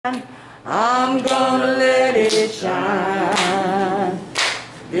I'm gonna let it shine,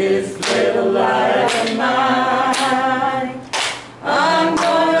 this little light of mine. I'm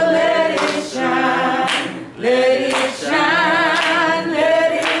gonna let it shine, let it shine,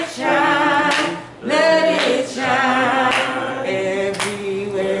 let it shine, let it shine.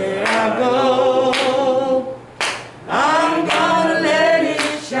 Everywhere I go, I'm gonna let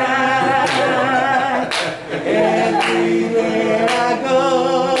it shine. Everywhere I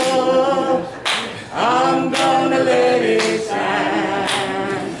go, I'm gonna let it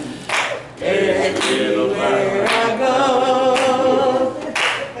shine. Everywhere I go,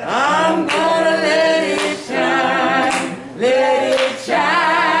 I'm gonna let it shine. Let it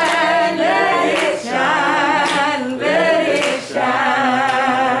shine, let it shine, let it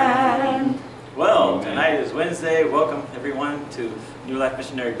shine. Well, tonight is Wednesday. Welcome everyone to New Life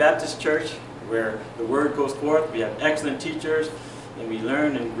Missionary Baptist Church, where the Word goes forth. We have excellent teachers, and we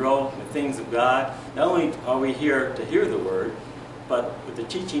learn and grow the things of God. Not only are we here to hear the Word, but with the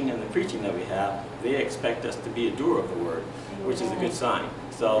teaching and the preaching that we have, they expect us to be a doer of the Word, which is a good sign.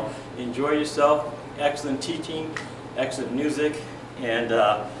 So enjoy yourself. Excellent teaching, excellent music, and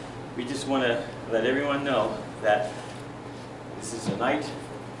we just want to let everyone know that this is a night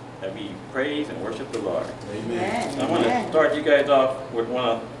that we praise and worship the Lord. Amen. So I want to start you guys off with one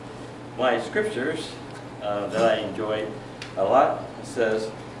of my scriptures that I enjoy a lot. It says,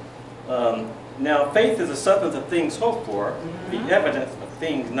 now faith is the substance of things hoped for, the evidence of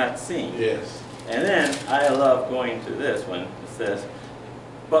things not seen. Yes. And then I love going to this one. It says,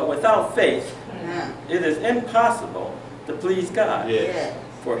 but without faith it is impossible to please God. Yes.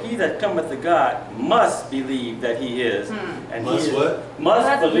 For he that cometh to God must believe that he is. And Must he is, what?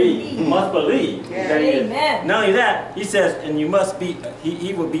 Must believe. Must believe that he is. Amen. Not only that, he says, and you must be,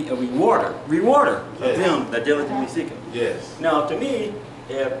 he will be a rewarder of Yes. them that diligently seek him. Yes. Now to me,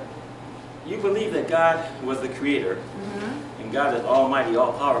 if you believe that God was the creator, and God is almighty,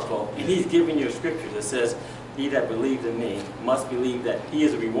 all powerful, and he's giving you a scripture that says, he that believes in me must believe that he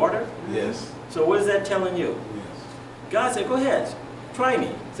is a rewarder. Yes. So what is that telling you? Yes. God said, go ahead, try me,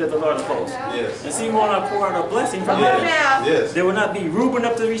 said the Lord of hosts. Yes. And see, we want to pour out a blessing from Come on heaven. now. Yes. There will not be room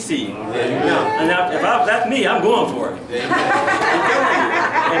enough to receive. Amen. And now, if that's me, I'm going for it. Amen.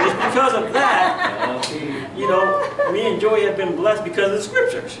 And it's because of that, you know, me and Joey have been blessed because of the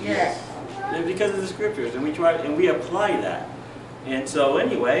scriptures. Yes. It's because of the scriptures, and we try and we apply that. And so,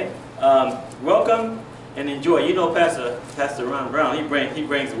 anyway, welcome and enjoy. You know, Pastor Ron Brown, he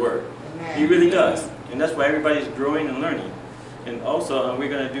brings the word. He really does, and that's why everybody's growing and learning. And also, we're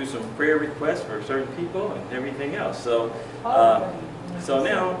going to do some prayer requests for certain people and everything else. So, so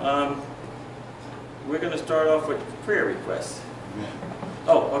now we're going to start off with prayer requests. Amen.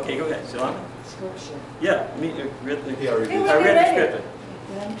 Oh, okay, go ahead, Sean. Scripture. Yeah, I read He already did. I read the scripture.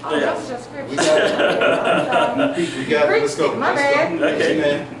 Oh, that was your scripture. We got it. We got it. Let's go. My Let's bad. go. Okay.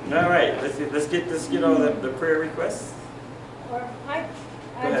 Amen. All right, let's get all the prayer requests.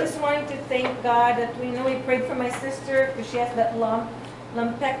 I just wanted to thank God that we know we prayed for my sister because she has that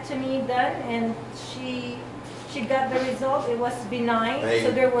lumpectomy done, and she got the result. It was benign. Hey.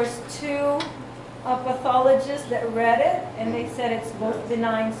 So there was two pathologists that read it, and they said it's both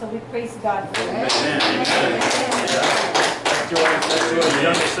benign. So we praise God for that. That's your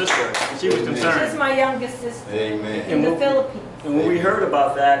youngest sister. She was She's concerned. my youngest sister Amen. in the Philippines. And when we heard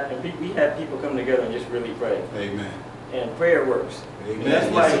about that, and we had people come together and just really pray. Amen. And prayer works. Amen. And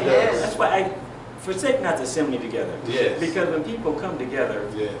that's why, Yes, it does. that's why I forsake not to assembly together. Yes. Because when people come together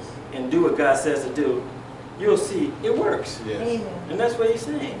Yes. and do what God says to do, you'll see it works. Yes. Amen. And that's what he's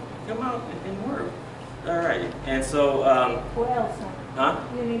saying. Come out and work. All right. And so, Who else? huh?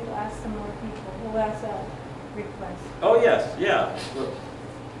 You need to ask some more people. Who else request? Oh, yes. Yeah. Well,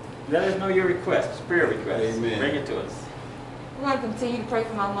 let us know your requests, prayer requests. Amen. Bring it to us. We're going to continue to pray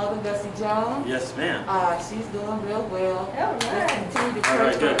for my mother, Gussie Jones. Yes, ma'am. She's doing real well. Oh, Let's nice. continue to All pray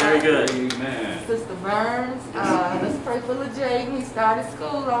right, for good. Very good. Amen. Sister Burns. Let's pray for LeJay. He started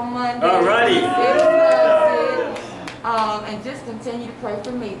school on Monday. All righty. And just continue to pray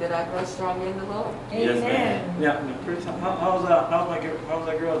for me that I grow stronger in the Lord. Yes, Amen. ma'am. Yeah, Chris, how's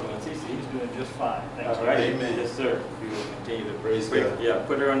that girl doing? Cece? He's doing just fine. Thank All you. right. Amen. Yes, sir. We will continue to Praise pray. God. Yeah,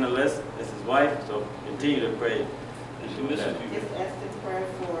 put her on the list. That's his wife, so continue to pray. She misses you. Just asking prayer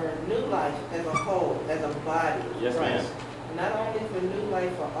for New Life as a whole, as a body. Yes, ma'am. Not only for New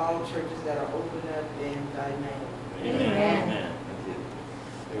Life, for all churches that are open up in thy name. Amen. Amen.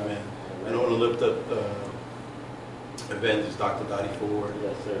 Amen. And I want to lift up Evangelist Dr. Dottie Ford,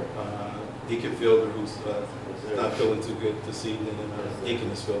 Yes, sir. Deacon Fielder, who's Yes, sir. not feeling too good this evening, and Yes, sir.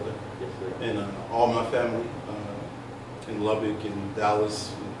 Deaconess Fielder, Yes, sir. and all my family in Lubbock and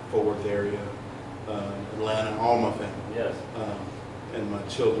Dallas, Fort Worth area, Atlanta, all my family, Yes. and my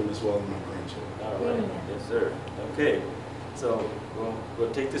children as well as my grandchildren. All right. Yes, sir. Okay. So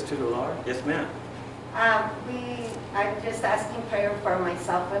we'll take this to the Lord. Yes, ma'am. I'm just asking prayer for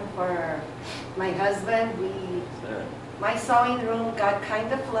myself and for my husband. Sir. My sewing room got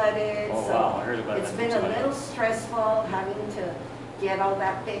kind of flooded, Oh, so wow. I heard about it's that. been a little stressful having to get all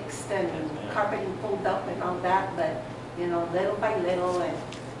that fixed and Yes, ma'am. carpeting pulled up and all that, but, you know, little by little, and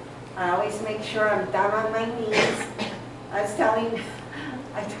I always make sure I'm down on my knees. I was telling,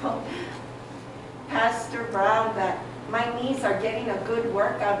 I told Pastor Brown that my knees are getting a good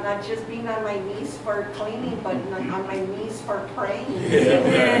workout, not just being on my knees for cleaning, but on my knees for praying.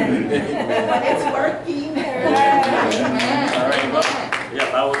 And when it's working. All right. Well,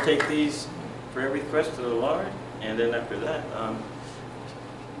 yeah, I will take these prayer requests to the Lord, and then after that,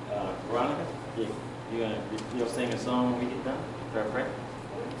 Veronica, you'll sing a song when we get done. Prayer, pray.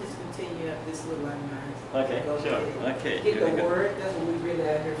 Just continue up this little line. Okay, Go sure. ahead. Okay. Get here we the go. word, that's what we really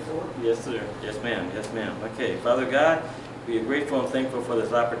out here for. Yes, sir. Yes, ma'am. Yes, ma'am. Okay, Father God, we are grateful and thankful for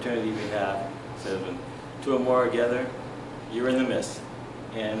this opportunity we have. It says when two or more are together, you're in the midst.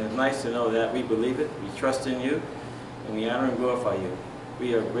 And it's nice to know that we believe it, we trust in you, and we honor and glorify you.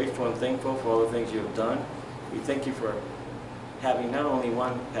 We are grateful and thankful for all the things you have done. We thank you for having not only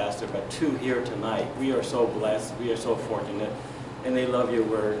one pastor, but two here tonight. We are so blessed. We are so fortunate. And they love your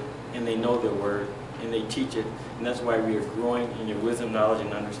word, and they know the word, and they teach it. And that's why we are growing in your wisdom, knowledge,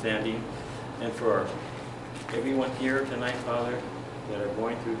 and understanding. And for everyone here tonight, Father, that are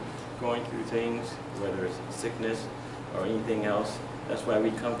going through things, whether it's sickness or anything else, that's why we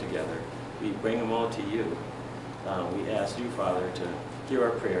come together. We bring them all to you. We ask you, Father, to hear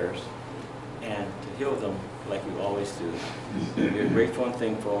our prayers and to heal them like we always do. We are grateful and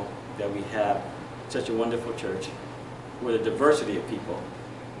thankful that we have such a wonderful church with a diversity of people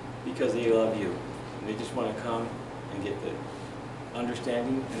because they love you. And they just want to come and get the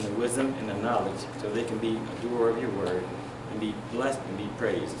understanding and the wisdom and the knowledge so they can be a doer of your word and be blessed and be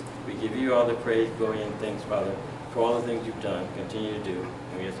praised. We give you all the praise, glory, and thanks, Father, for all the things you've done, continue to do.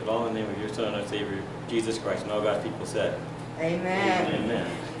 And we ask it all in the name of your Son, our Savior, Jesus Christ, and all God's people said. Amen. Amen.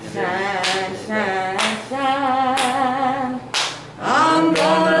 Shine, shine, shine. I'm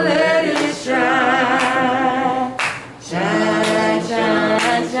gonna let it shine. Shine,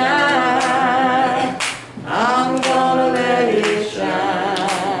 shine, shine. I'm gonna let it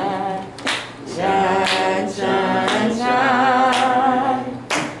shine. Shine, shine, shine.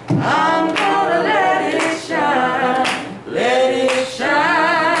 I'm gonna let it shine. Let it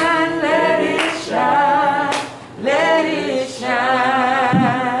shine, let it shine, let it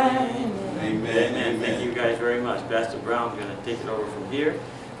shine. Amen. Thank you guys very much. Pastor Brown's going to take it over from here.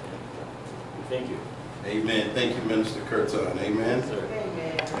 Thank you. Amen. Thank you, Minister Curtin. Amen. Sir.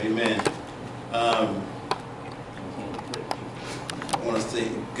 Amen. Amen. I want to say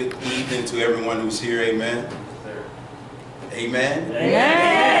good evening to everyone who's here. Amen. Sir. Amen.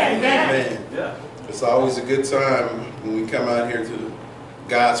 Amen. Amen. Yeah. It's always a good time when we come out here to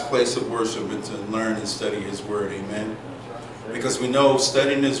God's place of worship and to learn and study His Word. Amen. Because we know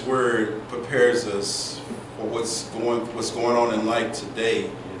studying His Word prepares us for what's going on in life today.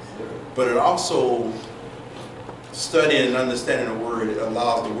 Yes, sir. But it also, studying and understanding the Word, it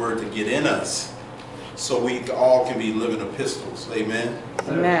allows the Word to get in us so we all can be living epistles. Amen.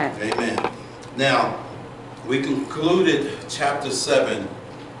 Amen. Amen. Now, we concluded chapter 7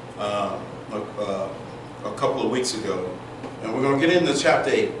 a couple of weeks ago, and we're going to get into chapter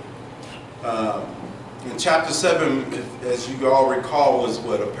 8. In chapter 7, as you all recall, was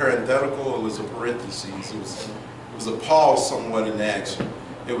what? A parenthetical? It was a parenthesis. It was a pause somewhat in the action.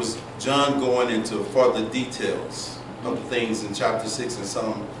 It was John going into further details of the things in chapter 6 and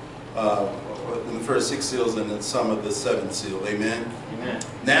some in the first 6 seals and then some of the 7th seal. Amen? Amen.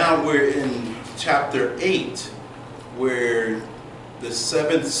 Now we're in chapter 8 where the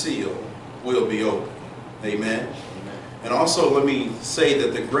 7th seal will be opened. Amen? Amen. And also let me say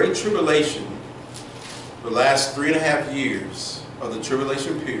that the Great Tribulation, the last 3.5 years of the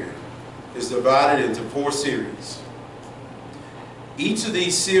tribulation period, is divided into 4 series. Each of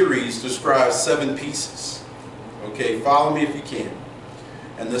these series describes 7 pieces. Okay, follow me if you can.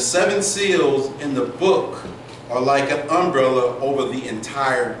 And the 7 seals in the book are like an umbrella over the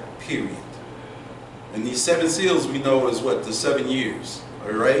entire period. And these 7 seals we know is what? The 7 years.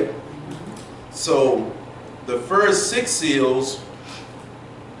 All right? So the first 6 seals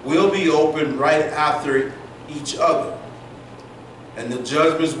will be opened right after each other, and the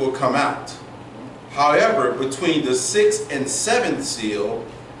judgments will come out. However, between the 6th and 7th seal,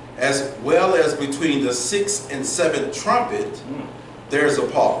 as well as between the 6th and 7th trumpet, there's a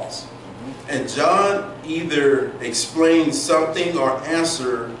pause. And John either explains something or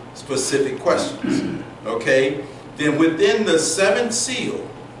answers specific questions. Okay? Then within the seventh seal,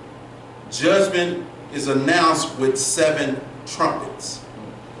 judgment is announced with 7 trumpets.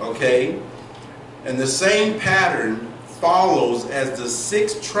 Okay? And the same pattern follows as the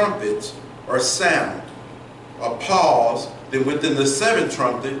 6 trumpets are sound. A pause, then within the 7th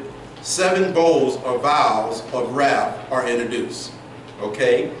trumpet, 7 bowls or vials of wrath are introduced.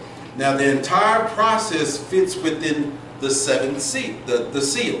 Okay? Now the entire process fits within the 7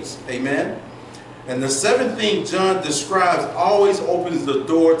 seals. Amen? And the 7th thing John describes always opens the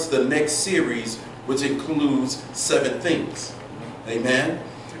door to the next series, which includes 7 things. Amen?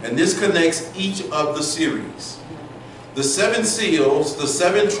 And this connects each of the series. The 7 seals, the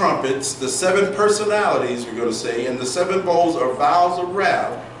 7 trumpets, the 7 personalities, we're going to say, and the 7 bowls or vials of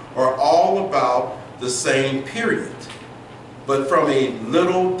wrath are all about the same period, but from a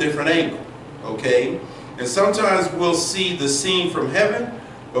little different angle. Okay? And sometimes we'll see the scene from heaven,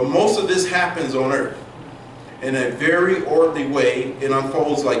 but most of this happens on earth. In a very orderly way, it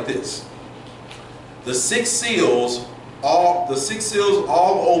unfolds like this. The 6 seals all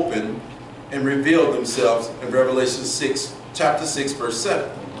open and reveal themselves in Revelation 6, chapter 6, verse 7.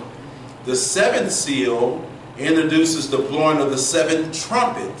 The 7th seal introduces the blowing of the 7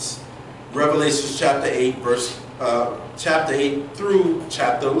 trumpets, Revelation chapter 8, chapter 8 through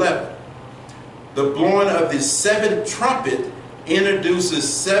chapter 11. The blowing of the 7th trumpet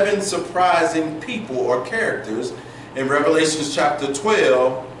introduces 7 surprising people or characters in Revelation chapter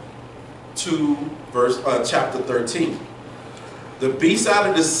 12 to chapter 13. The beast out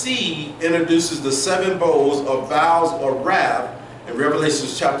of the sea introduces the 7 bowls of vials of wrath in Revelation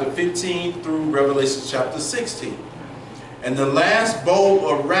chapter 15 through Revelation chapter 16. And the last bowl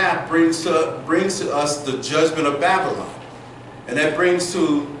of wrath brings to us the judgment of Babylon. And that brings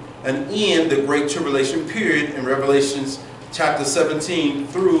to an end the Great Tribulation period in Revelations chapter 17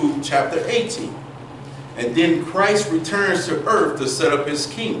 through chapter 18. And then Christ returns to earth to set up his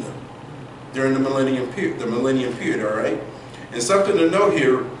kingdom during the millennium period, all right? And something to note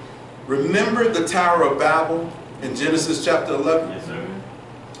here, remember the Tower of Babel in Genesis chapter 11? Yes, sir.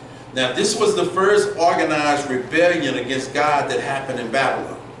 Now, this was the first organized rebellion against God that happened in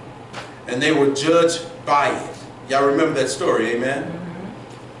Babylon. And they were judged by it. Y'all remember that story, amen?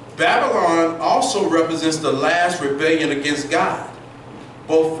 Babylon also represents the last rebellion against God,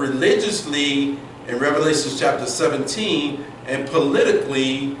 both religiously in Revelation chapter 17 and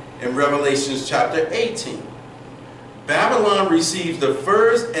politically in Revelation chapter 18. Babylon receives the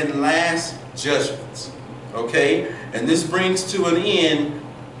first and last judgments. Okay? And this brings to an end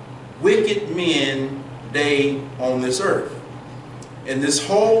wicked men day on this earth. And this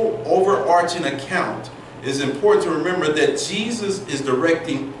whole overarching account is important to remember that Jesus is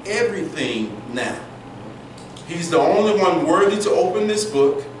directing everything now. He's the only one worthy to open this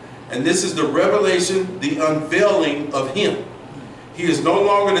book, and this is the revelation, the unveiling of him. He is no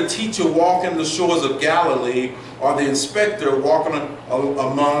longer the teacher walking the shores of Galilee or the inspector walking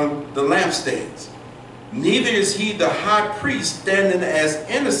among the lampstands. Neither is he the high priest standing as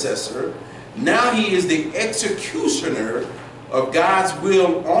intercessor. Now he is the executioner of God's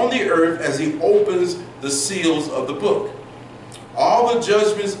will on the earth as he opens the seals of the book. All the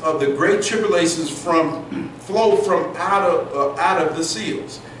judgments of the great tribulations flow from out of the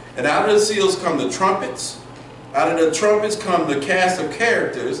seals. And out of the seals come the trumpets. Out of the trumpets come the cast of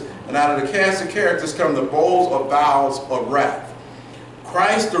characters. And out of the cast of characters come the bowls or vials of wrath.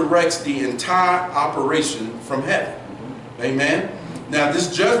 Christ directs the entire operation from heaven. Amen. Now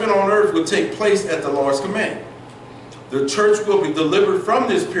this judgment on earth will take place at the Lord's command. The church will be delivered from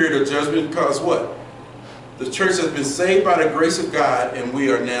this period of judgment because what? The church has been saved by the grace of God, and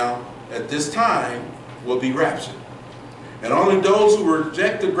we are now, at this time, will be raptured. And only those who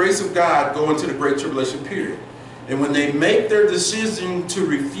reject the grace of God go into the Great Tribulation period. And when they make their decision to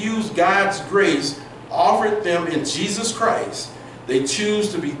refuse God's grace offered them in Jesus Christ, they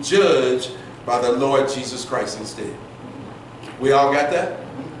choose to be judged by the Lord Jesus Christ instead. We all got that?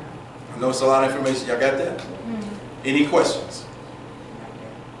 I know it's a lot of information. Y'all got that? Any questions?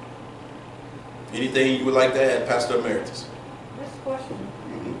 Anything you would like to add, Pastor Emeritus? This question.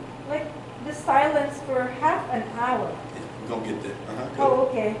 Like the silence for half an hour. Yeah, we're going to get there. Oh,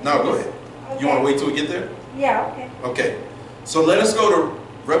 okay. No, go ahead. Okay. You want to wait till we get there? Yeah, okay. Okay. So let us go to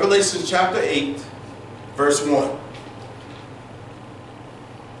Revelation chapter 8, verse 1.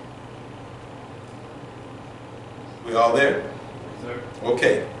 We all there? Yes, sir.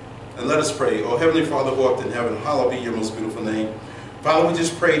 Okay. And let us pray. Oh, Heavenly Father, who art in heaven, hallowed be your most beautiful name. Father, we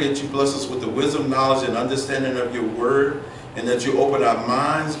just pray that you bless us with the wisdom, knowledge, and understanding of your word. and that you open our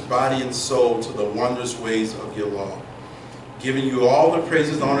minds, body, and soul to the wondrous ways of your law. Giving you all the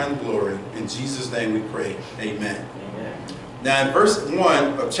praises, honor, and glory. In Jesus' name we pray. Amen. Amen. Now in verse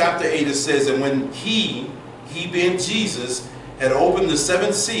 1 of chapter 8 it says, and when he being Jesus, had opened the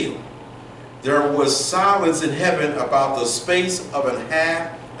seventh seal, there was silence in heaven about the space of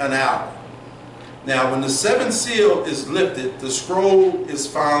half an hour. Now when the seventh seal is lifted, the scroll is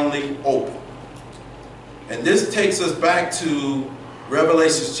finally open. And this takes us back to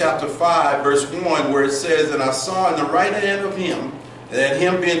Revelation chapter 5 verse 1, where it says, and I saw in the right hand of him, that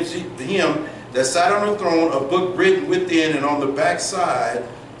him being him that sat on the throne, a book written within and on the back side,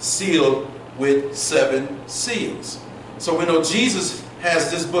 sealed with 7 seals. So we know Jesus has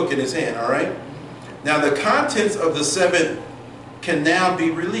this book in his hand, all right? Now the contents of the 7 can now be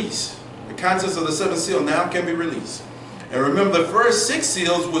released. The contents of the 7th seal now can be released. And remember, the first 6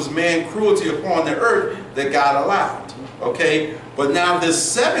 seals was man cruelty upon the earth that God allowed, okay? But now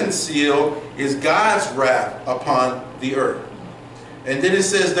this 7th seal is God's wrath upon the earth. And then it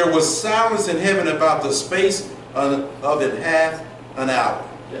says there was silence in heaven about the space of half an hour.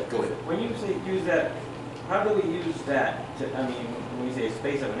 Yeah. Go ahead. When you say use that, how do we use that to, I mean, when we say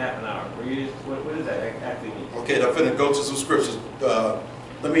space of half an hour, what does that actually mean? Okay, I'm finna go to some scriptures.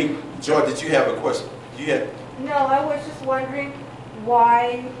 Joy, did you have a question? You had. No, I was just wondering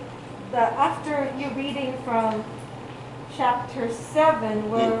why after you're reading from chapter 7,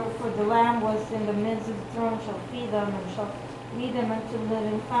 where for the Lamb was in the midst of the throne, shall feed them and shall lead them unto the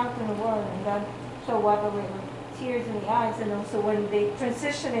living fountain of water, and God shall wipe away their tears in the eyes. And also when they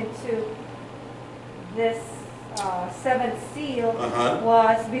transition into this 7th seal,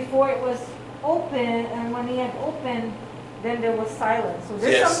 was before it was open, and when he had opened, then there was silence. So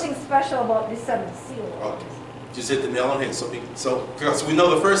there's something special about this 7th seal. Okay. Just hit the nail on the head. So because we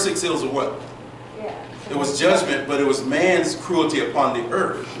know the first 6 seals are what? Yeah. It was judgment, but it was man's cruelty upon the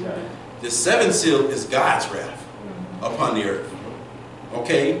earth. Right. The 7th seal is God's wrath upon the earth.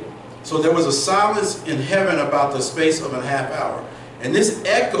 Okay? So there was a silence in heaven about the space of a half hour. And this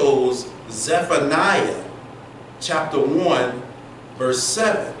echoes Zephaniah chapter 1 verse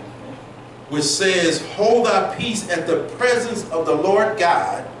 7, which says, hold thy peace at the presence of the Lord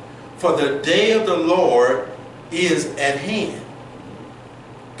God, for the day of the Lord is at hand.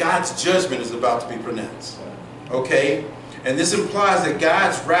 God's judgment is about to be pronounced. Okay? And this implies that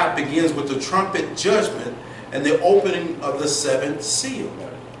God's wrath begins with the trumpet judgment and the opening of the 7th seal.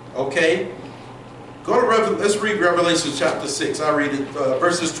 Okay? Go to let's read Revelation chapter 6. I'll read it,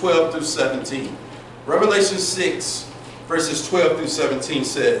 verses 12 through 17. Revelation 6, verses 12 through 17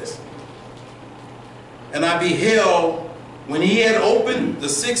 says, and I beheld when he had opened the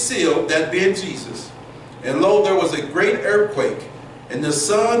 6th seal, that being Jesus, and lo, there was a great earthquake, and the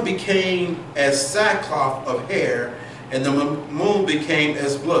sun became as sackcloth of hair, and the moon became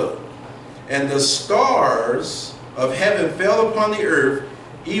as blood. And the stars of heaven fell upon the earth,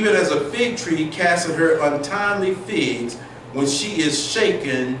 even as a fig tree casteth her untimely figs when she is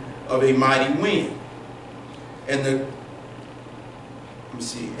shaken of a mighty wind. And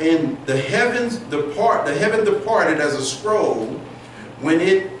the heaven departed as a scroll when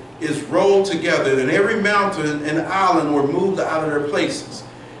it is rolled together, and every mountain and island were moved out of their places.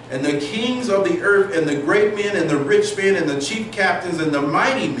 And the kings of the earth, and the great men, and the rich men, and the chief captains, and the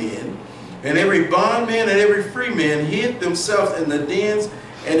mighty men, and every bondman and every free man hid themselves in the dens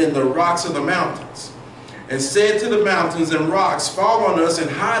and in the rocks of the mountains, and said to the mountains and rocks, fall on us and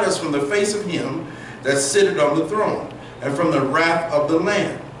hide us from the face of him that sitteth on the throne, and from the wrath of the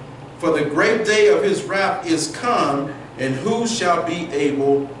Lamb. For the great day of his wrath is come, and who shall be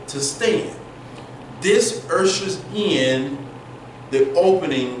able to stand? This ushers in the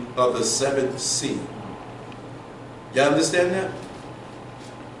opening of the 7th seal. Y'all understand that?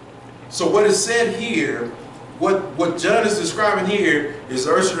 So what is said here, what John is describing here, is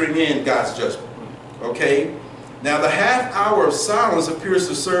ushering in God's judgment. Okay? Now the half hour of silence appears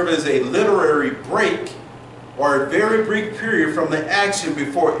to serve as a literary break, or a very brief period from the action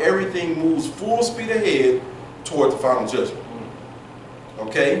before everything moves full speed ahead toward the final judgment.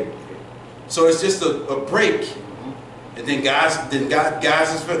 Okay? So it's just a break, and then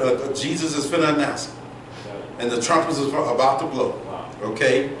Jesus is finna announce it, and the trumpets is about to blow.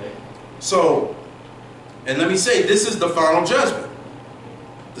 Okay? So, and let me say, this is the final judgment.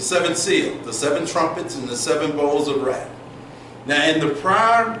 The 7th seal, the 7 trumpets, and the 7 bowls of wrath. Now in the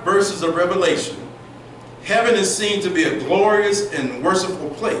prior verses of Revelation, heaven is seen to be a glorious and worshipful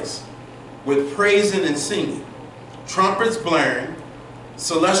place, with praising and singing, trumpets blaring,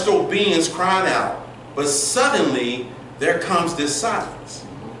 celestial beings crying out, but suddenly there comes this silence.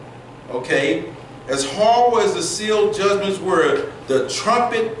 Okay? as horrible as the seal judgments were, the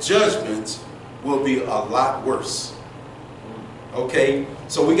trumpet judgments will be a lot worse. Okay,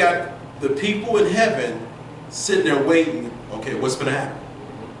 so we got the people in heaven sitting there waiting. Okay, what's going to happen?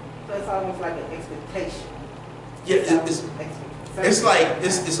 So it's almost like an expectation. Yeah,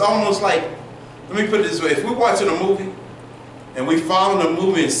 it's almost like, let me put it this way. If we're watching a movie and we follow the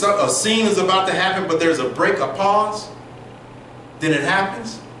movie and a scene is about to happen, but there's a break, a pause, then it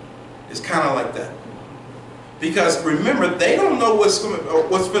happens. It's kind of like that. Because remember, they don't know what's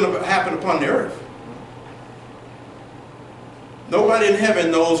going to happen upon the earth. Nobody in heaven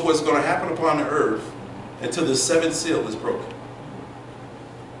knows what's going to happen upon the earth until the seventh seal is broken.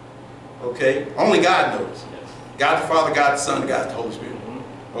 Okay? Only God knows. God the Father, God the Son, God the Holy Spirit.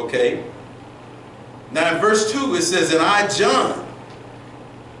 Okay? Now in verse 2 it says, and I, John,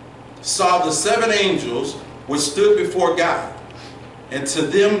 saw the seven angels which stood before God, and to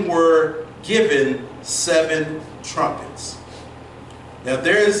them were given seven trumpets. Now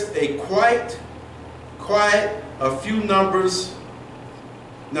there is a quite a few numbers.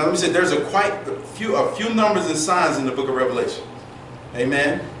 Now let me say, there's a few numbers and signs in the book of Revelation.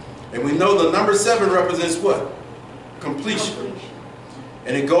 Amen. And we know the number 7 represents what? Completion.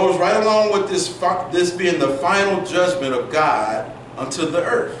 And it goes right along with this being the final judgment of God unto the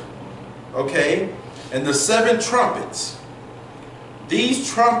earth. Okay? And the 7 trumpets. These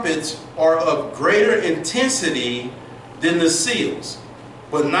trumpets are of greater intensity than the seals,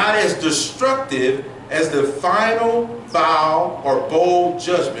 but not as destructive as the final vow or bold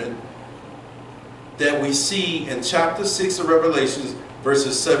judgment that we see in chapter 6 of Revelations,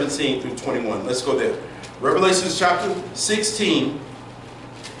 verses 17 through 21. Let's go there. Revelations chapter 16,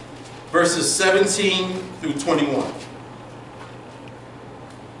 verses 17 through 21.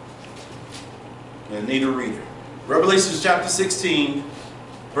 I need a reader. Revelations chapter 16,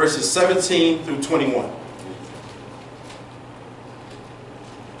 verses 17 through 21.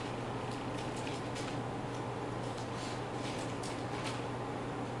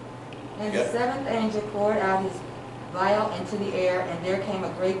 And the seventh angel poured out his vial into the air, and there came a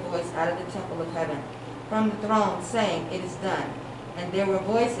great voice out of the temple of heaven from the throne, saying, It is done. And there were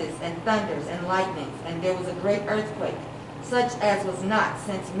voices, and thunders, and lightnings, and there was a great earthquake, such as was not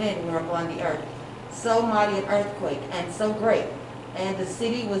since men were upon the earth. So mighty an earthquake, and so great. And the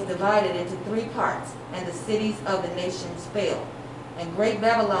city was divided into 3 parts, and the cities of the nations fell. And great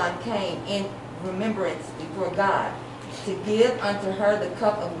Babylon came in remembrance before God, to give unto her the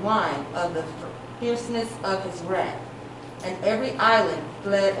cup of wine of the fierceness of his wrath. And every island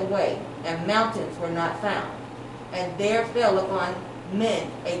fled away, and mountains were not found. And there fell upon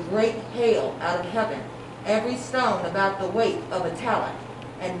men a great hail out of heaven, every stone about the weight of a talent.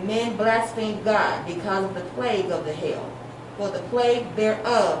 And men blasphemed God because of the plague of the hail, for the plague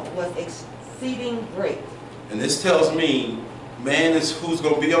thereof was exceeding great. And this tells me man is who's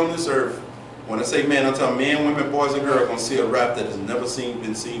going to be on this earth. When I say man, I'm talking men, women, boys, and girls are going to see a wrath that has never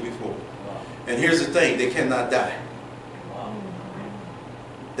been seen before. And here's the thing, they cannot die.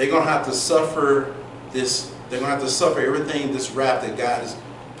 They're going to have to suffer this. They're going to have to suffer everything, this wrath that God is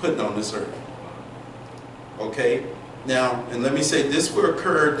putting on this earth. Okay? Now, and let me say, this will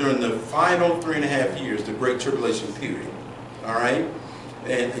occur during the final 3.5 years, the Great Tribulation period. All right?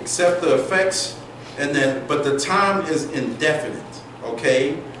 And except the effects, but the time is indefinite.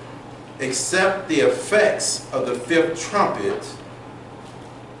 Okay? Except the effects of the fifth trumpet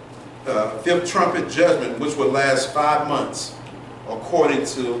judgment, which will last 5 months, according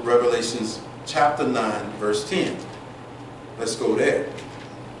to Revelations chapter 9, verse 10. Let's go there.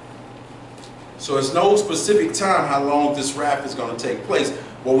 So it's no specific time how long this wrath is going to take place.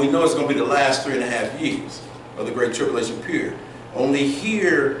 Well, we know it's going to be the last 3.5 years of the Great Tribulation period. Only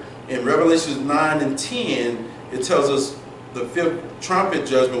here in Revelations 9 and 10, it tells us the fifth trumpet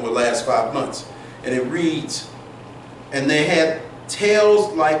judgment will last 5 months. And it reads, and they had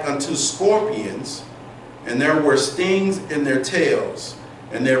tails like unto scorpions, and there were stings in their tails,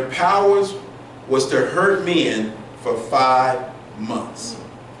 and their powers was to hurt men for 5 months.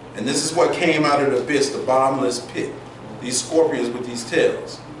 And this is what came out of the abyss, the bottomless pit. These scorpions with these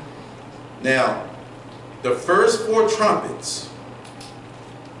tails. Now, the first 4 trumpets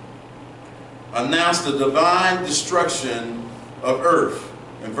announced the divine destruction of earth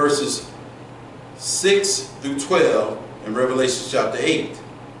in verses 6 through 12 in Revelation chapter 8.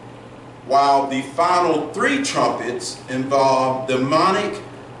 While the final 3 trumpets involve demonic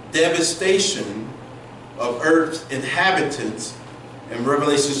devastation of earth's inhabitants in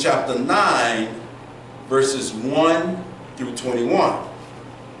Revelation chapter 9, verses 1 through 21.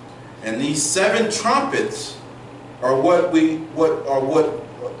 And these 7 trumpets are what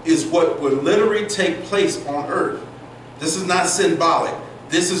is what will literally take place on earth. This is not symbolic.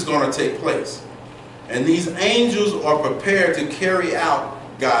 This is going to take place. And these angels are prepared to carry out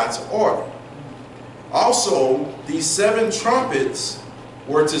God's order. Also, these 7 trumpets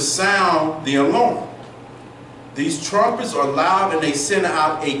were to sound the alarm. These trumpets are loud and they send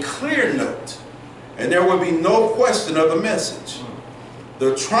out a clear note. And there will be no question of the message.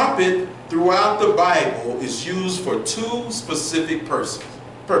 The trumpet throughout the Bible is used for 2 specific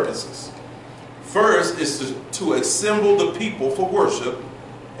purposes. First is to assemble the people for worship,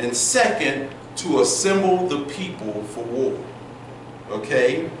 and second, to assemble the people for war.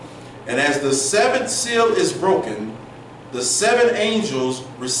 Okay? And as the 7th seal is broken, the 7 angels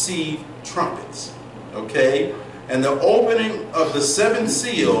receive trumpets. Okay? And the opening of the 7th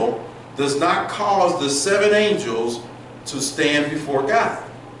seal does not cause the 7 angels to stand before God.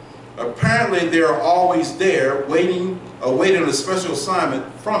 Apparently, they are always there, awaiting a special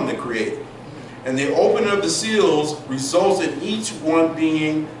assignment from the Creator. And the opening of the seals results in each one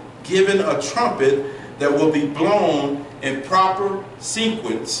being given a trumpet that will be blown in proper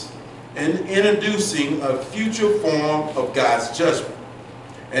sequence and introducing a future form of God's judgment.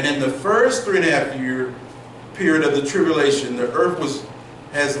 And in the first 3.5-year period of the tribulation, the earth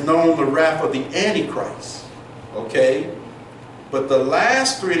has known the wrath of the Antichrist. Okay? But the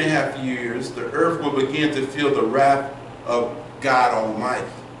last 3.5 years, the earth will begin to feel the wrath of God Almighty.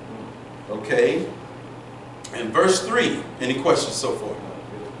 Okay? In verse 3, any questions so far?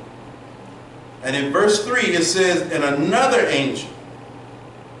 And in verse 3, it says, and another angel.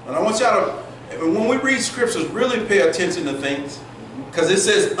 And I want y'all to, when we read scriptures, really pay attention to things. Because it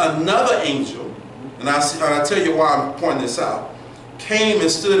says another angel, and I'll tell you why I'm pointing this out, came and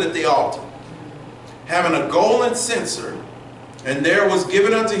stood at the altar, having a golden censer, and there was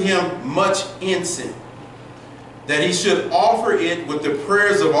given unto him much incense, that he should offer it with the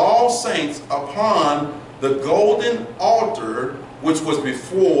prayers of all saints upon the golden altar which was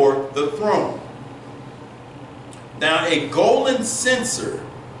before the throne. Now a golden censer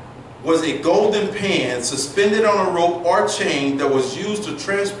was a golden pan suspended on a rope or chain that was used to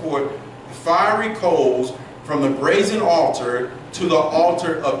transport fiery coals from the brazen altar to the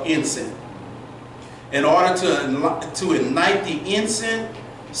altar of incense, in order to ignite the incense,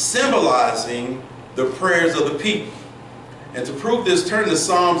 symbolizing the prayers of the people. And to prove this, turn to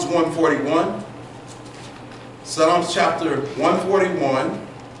Psalms 141. Psalms chapter 141,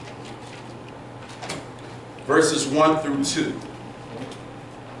 verses 1 through 2.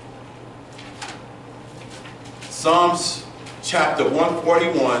 Psalms chapter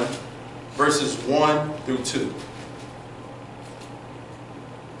 141, verses 1 through 2.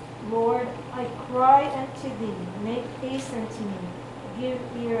 Lord, I cry unto thee, make haste unto me. Give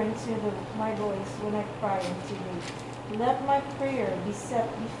ear unto my voice when I cry unto thee. Let my prayer be set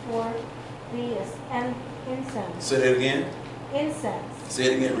before thee as an incense. Say that again. Incense. Say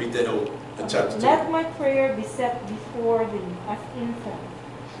it again. Read that whole chapter 2. Let my prayer be set before thee as incense,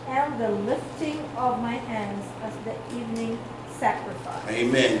 and the lifting of my hands as the evening sacrifice.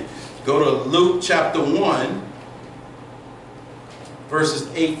 Amen. Go to Luke chapter 1, verses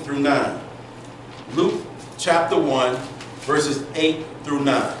 8 through 9. Luke chapter 1, verses 8 through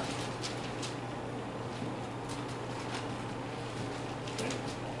 9.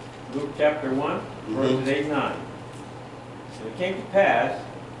 Luke chapter 1, verses 8 and 9. And it came to pass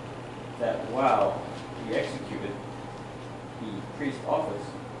that while he executed the priest's office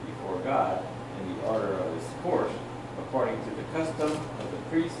before God in the order of his course, according to the custom of the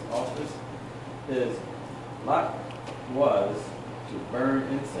priest's office, his lot was to burn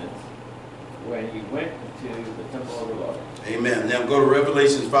incense when he went into the temple of the Lord. Amen. Now go to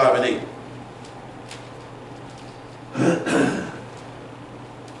Revelations 5 and 8.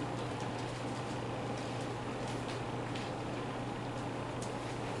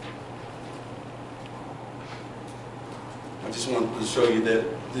 I just wanted to show you that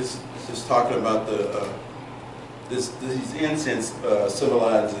this is talking about these incense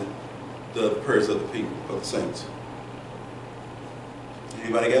symbolizing the prayers of the people, of the saints.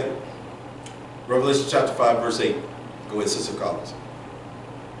 Anybody got it? Revelation chapter 5, verse 8. Go ahead, Sister Collins.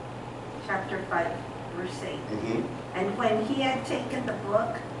 Chapter 5, verse 8. And when he had taken the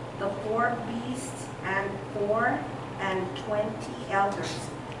book, the 4 beasts and 4 and 20 elders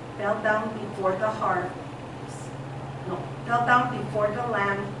fell down before the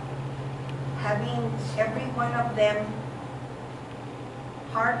Lamb, having every one of them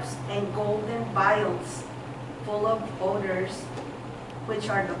harps and golden vials full of odors, which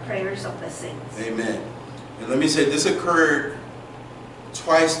are the prayers of the saints. Amen. And let me say, this occurred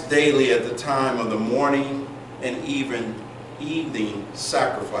twice daily at the time of the morning and evening evening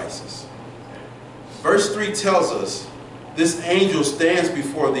sacrifices. Verse 3 tells us this angel stands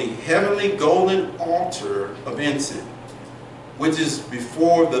before the heavenly golden altar of incense, which is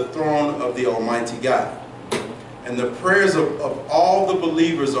before the throne of the Almighty God. And the prayers of all the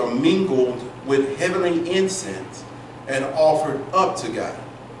believers are mingled with heavenly incense and offered up to God.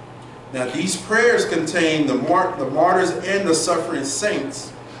 Now these prayers contain the martyrs and the suffering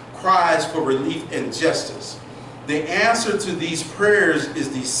saints' cries for relief and justice. The answer to these prayers is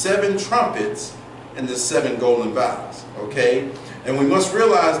the 7 trumpets and the 7 golden vials, okay? And we must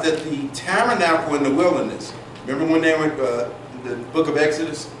realize that the tabernacle in the wilderness, remember when they were the book of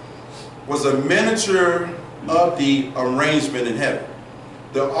Exodus, was a miniature of the arrangement in heaven.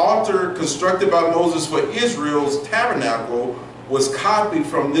 The altar constructed by Moses for Israel's tabernacle was copied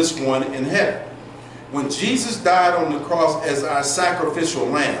from this one in heaven. When Jesus died on the cross as our sacrificial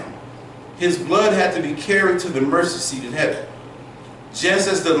lamb, his blood had to be carried to the mercy seat in heaven, just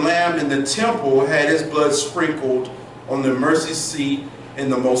as the lamb in the temple had his blood sprinkled on the mercy seat in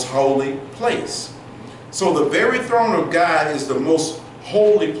the most holy place. So the very throne of God is the most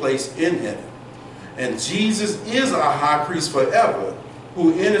holy place in heaven. And Jesus is our high priest forever,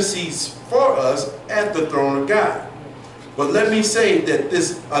 who intercedes for us at the throne of God. But let me say that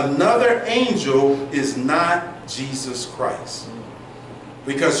this another angel is not Jesus Christ.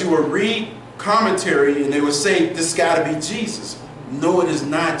 Because you will read commentary and they will say, this got to be Jesus. No, it is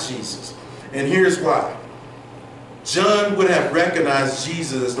not Jesus. And here's why. John would have recognized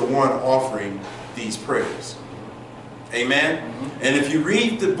Jesus as the one offering these prayers. Amen? And if you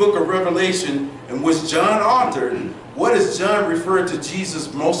read the book of Revelation, in which John authored, what does John refer to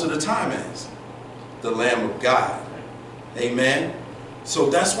Jesus most of the time as? The Lamb of God. Amen? So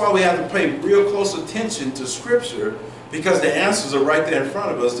that's why we have to pay real close attention to Scripture, because the answers are right there in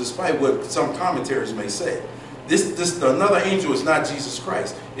front of us, despite what some commentaries may say. Another angel is not Jesus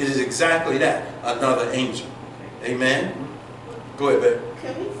Christ. It is exactly that, another angel. Amen? Go ahead, babe.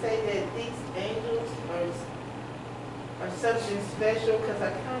 Can we say that these angels are something special? Because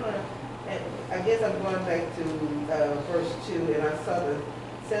I guess I'm going back to verse 2, and I saw the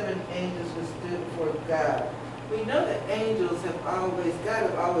 7 angels who stood before God. We know that angels have always, God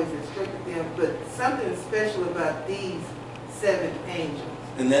have always instructed them, but something special about these 7 angels.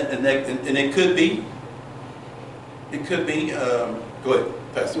 And it could be, go ahead,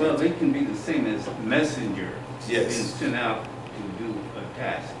 Pastor. Well, they can be the same as messengers. Yes. Being sent out to do a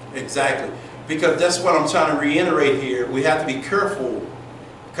task. Exactly. Because that's what I'm trying to reiterate here. We have to be careful,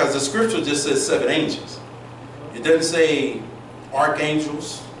 because the scripture just says 7 angels. It doesn't say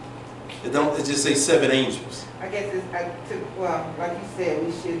archangels. It just says 7 angels. I guess well, like you said,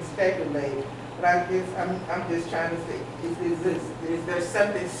 we shouldn't speculate. But I guess I'm just trying to say, is there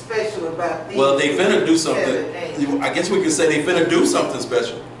something special about these? Well, they finna do something. 7 angels? I guess we can say they finna do something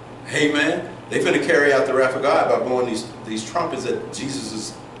special. Amen. They finna carry out the wrath of God by blowing these trumpets at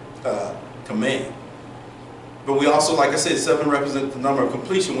Jesus' command. But we also, like I said, 7 represent the number of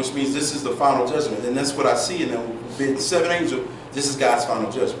completion, which means this is the final judgment. And that's what I see in them. 7 angels, this is God's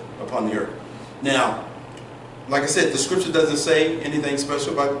final judgment upon the earth. Now, like I said, the scripture doesn't say anything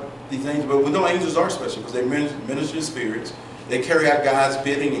special about these angels, but we know angels are special because they minister spirits. They carry out God's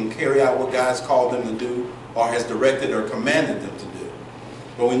bidding and carry out what God's called them to do or has directed or commanded them to do.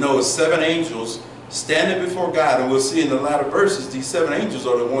 But we know it's 7 angels standing before God, and we'll see in the latter verses, these 7 angels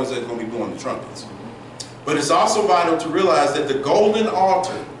are the ones that are going to be blowing the trumpets. But it's also vital to realize that the golden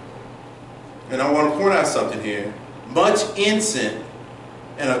altar, and I want to point out something here, much incense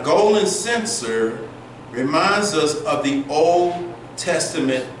and a golden censer reminds us of the Old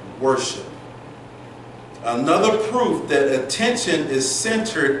Testament worship. Another proof that attention is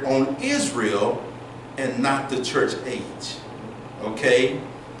centered on Israel and not the church age. Okay?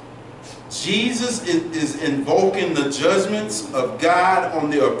 Jesus is invoking the judgments of God on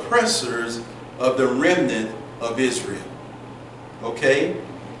the oppressors of the remnant of Israel. Okay?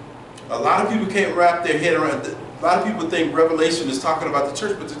 A lot of people can't wrap their head around it. A lot of people think Revelation is talking about the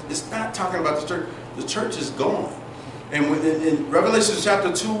church, but it's not talking about the church. The church is gone. And in Revelation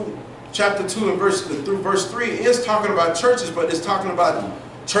chapter 2 and through verse 3, it is talking about churches, but it's talking about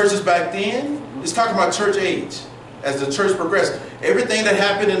churches back then. It's talking about church age as the church progressed. Everything that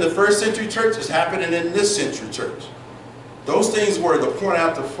happened in the first century church is happening in this century church. Those things were to point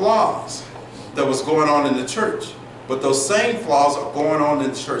out the flaws that was going on in the church. But those same flaws are going on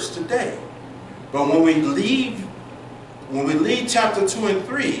in the church today. But when we leave chapter 2 and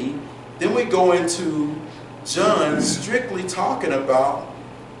 3, then we go into John strictly talking about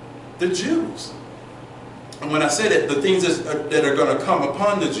the Jews. And when I say that, the things that are going to come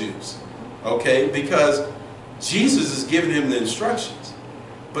upon the Jews, okay, because Jesus is giving him the instructions.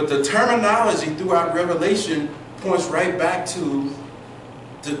 But the terminology throughout Revelation points right back to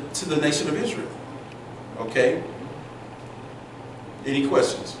the nation of Israel. Okay? Any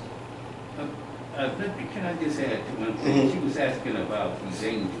questions? Can I just add to one thing? She was asking about these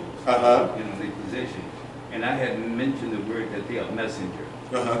angels, Uh-huh. their position. And I had mentioned the word that they are messenger.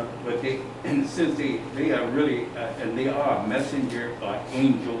 Uh-huh. But and since they are really, and they are messenger or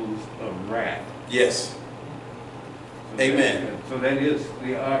angels of wrath. Yes. So Amen. So that is,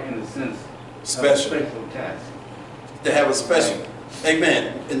 they are in a sense, Special. a special task. They have a special,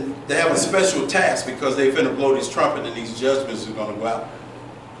 amen. And they have a special task because they finna blow this trumpet and these judgments are gonna go out.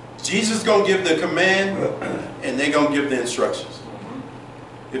 Jesus is gonna give the command and they're gonna give the instructions.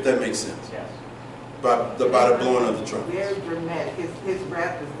 If that makes sense. Yes. By the blowing of the trumpet. Very dramatic. His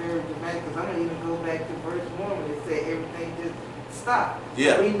wrath is very dramatic, because I'm going to even go back to verse 1 when it said everything just stopped.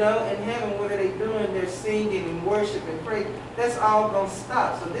 Yeah. We know in heaven, what are they doing? They're singing and worship and praise. That's all going to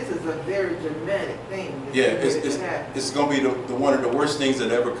stop. So this is a very dramatic thing. Yeah, it's going to be the one of the worst things that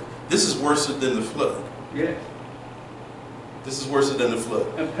ever. This is worse than the flood. Yes. This is worse than the flood.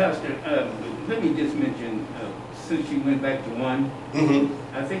 Pastor, let me just mention, since you went back to 1,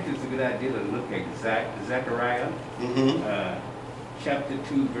 Mm-hmm. I think it's a good idea to look at Zechariah, Mm-hmm. chapter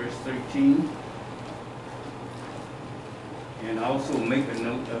 2, verse 13. And also make a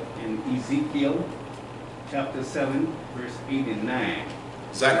note of in Ezekiel, chapter 7, verse 8 and 9.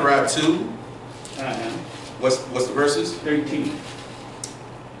 Zechariah 2. Uh-huh. What's the verses? 13.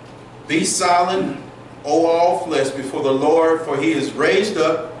 Be silent, O all flesh, before the Lord, for he is raised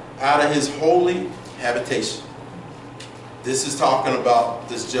up out of his holy habitation. This is talking about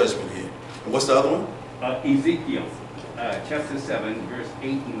this judgment here. And what's the other one? Ezekiel, chapter 7, verse 8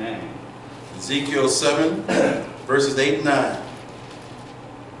 and 9. Ezekiel 7, verses 8 and 9.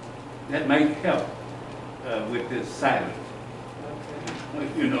 That might help with this silence.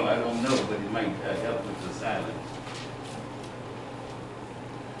 You know, I don't know, but it might help with the silence.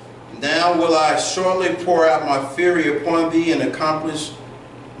 Now will I shortly pour out my fury upon thee and accomplish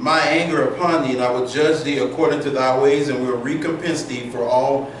my anger upon thee, and I will judge thee according to thy ways, and will recompense thee for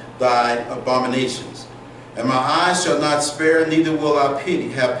all thy abominations. And my eyes shall not spare, neither will I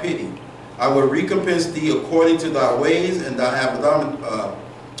have pity. I will recompense thee according to thy ways, and thy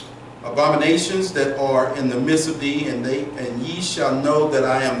abominations that are in the midst of thee, and ye shall know that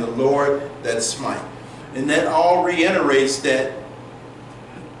I am the Lord that smite. And that all reiterates that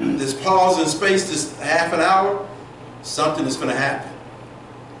this pause in space, this half an hour, something is going to happen.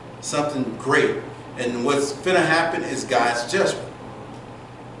 Something great. And what's going to happen is God's judgment.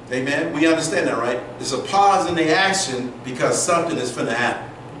 Amen? We understand that, right? It's a pause in the action because something is going to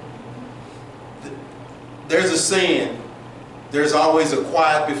happen. There's a saying, there's always a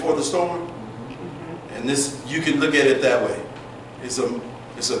quiet before the storm. And this, you can look at it that way. It's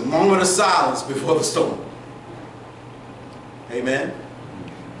a moment of silence before the storm. Amen?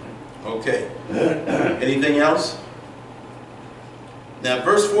 Okay. Anything else? Now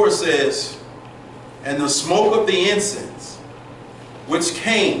verse 4 says, and the smoke of the incense, which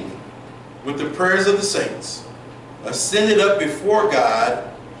came with the prayers of the saints, ascended up before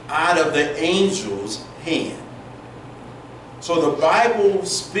God out of the angel's hand. So the Bible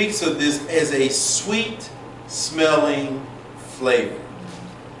speaks of this as a sweet smelling flavor.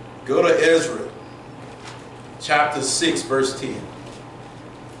 Go to Ezra, chapter 6, verse 10.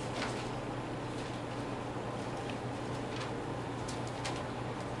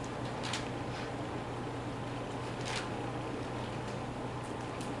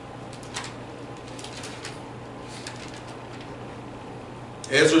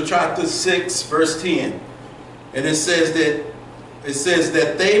 Ezra chapter 6, verse 10. And it says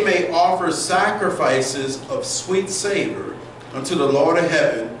that they may offer sacrifices of sweet savor unto the Lord of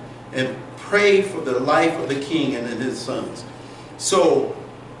heaven, and pray for the life of the king and his sons. So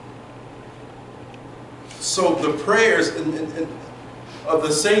the prayers of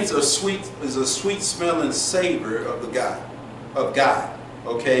the saints are sweet, is a sweet smelling savor of God.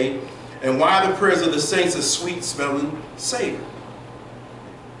 Okay? And why the prayers of the saints are sweet smelling savor?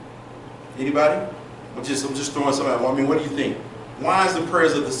 Anybody? I'm just throwing something out. I mean, what do you think? Why is the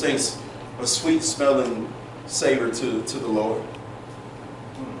prayers of the saints a sweet smelling savor to the Lord?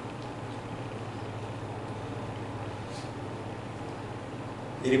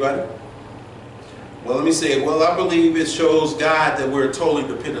 Anybody? Well, let me say it. Well, I believe it shows God that we're totally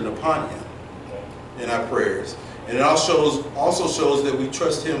dependent upon Him in our prayers. And it also shows that we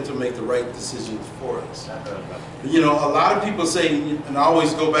trust Him to make the right decisions for us. You know, a lot of people say, and I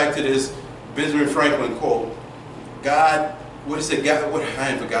always go back to this Benjamin Franklin quote, God, what he said, God, what, I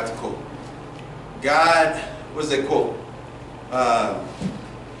ain't forgot the quote. God, what's that quote?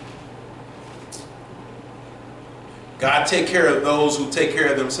 God take care of those who take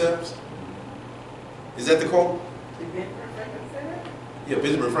care of themselves. Is that the quote? Did Benjamin Franklin say that? Yeah,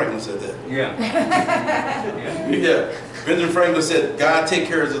 Benjamin Franklin said that. Yeah. Yeah, Benjamin Franklin said, God take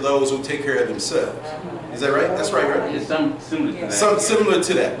care of those who take care of themselves. Is that right? That's right, right? It's something similar to that. Something similar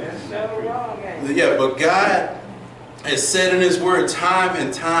to that. That's No not true. wrong, ain't it? Yeah, but God has said in His Word time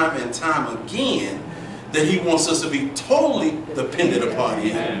and time and time again that He wants us to be totally dependent upon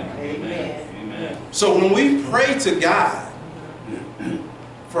Him. Amen. Amen. Amen. So when we pray to God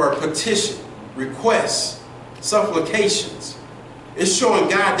for a petition, requests, supplications, it's showing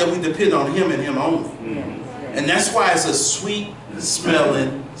God that we depend on Him and Him only. And that's why it's a sweet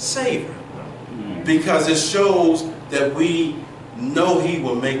smelling savor. Because it shows that we know He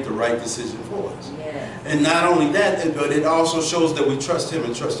will make the right decision for us. Yes. And not only that, but it also shows that we trust Him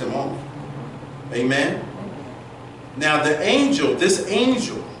and trust Him only. Amen? Now the angel, this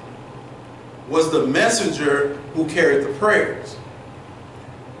angel, was the messenger who carried the prayers.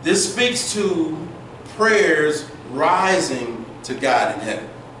 This speaks to prayers rising to God in heaven.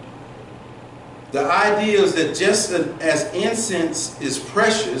 The idea is that just as incense is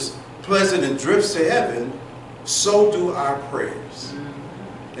precious, pleasant, and drifts to heaven, so do our prayers.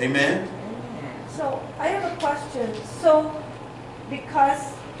 Amen? So I have a question. So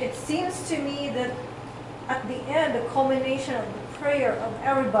because it seems to me that at the end, the culmination of the prayer of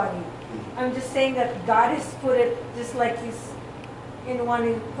everybody, I'm just saying that God has put it just like He's in one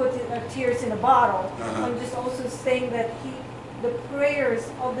who puts tears in a bottle. I'm just also saying that the prayers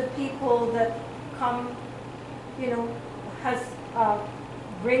of the people that come, has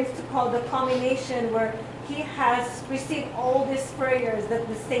brings to call the culmination where He has received all these prayers that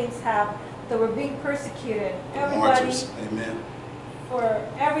the saints have that were being persecuted. Everybody Martyrs. Amen. for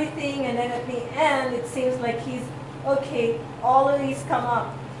everything, and then at the end it seems like He's okay. All of these come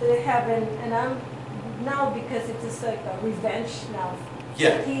up to heaven, and I'm now because it's just like a revenge now.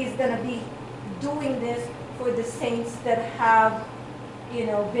 Yeah. He's gonna be doing this for the saints that have,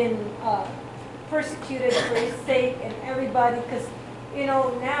 been persecuted for His sake, and everybody, because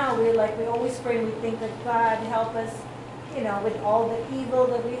now we always pray and we think that God help us, with all the evil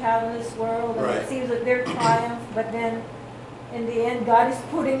that we have in this world, and Right. it seems like they're triumph, but then in the end God is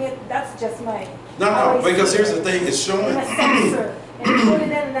putting it. That's just my No, because here's the thing, it's in showing. a censer, and you put it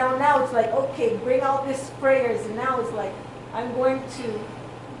in, and now it's like, okay, bring out these prayers, and now it's like I'm going to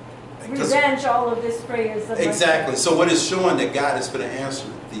Because- revenge all of these prayers. Of my- Exactly. So what it's showing that God is going to answer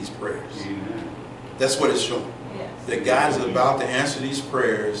these prayers. Amen. That's what it's showing. Yes. That God is about to answer these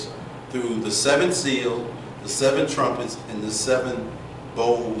prayers through the seventh seal, the seven trumpets, and the seven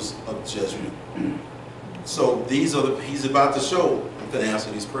bowls of judgment. So these are He's about to show I'm going to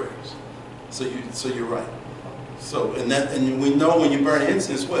answer these prayers. So you're right. So and we know when you burn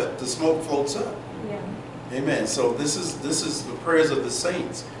incense, what? The smoke floats up. Yeah. Amen. So this is the prayers of the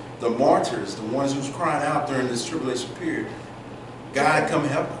saints, the martyrs, the ones who's crying out during this tribulation period. God, come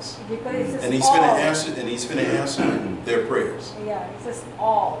help us. Because it says And He's all. going to answer their prayers. Yeah, it says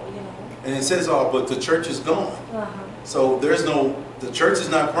all, And it says all, but the church is gone. So the church is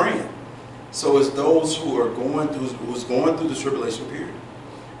not praying. So it's those who are who's going through the tribulation period.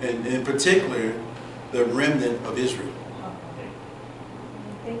 And in particular, the remnant of Israel.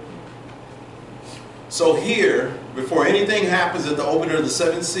 Thank you. So here, before anything happens at the opening of the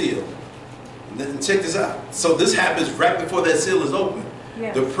seventh seal, then check this out. So this happens right before that seal is open.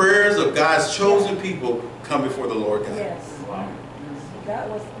 Yes. The prayers of God's chosen people come before the Lord God. Yes. Wow.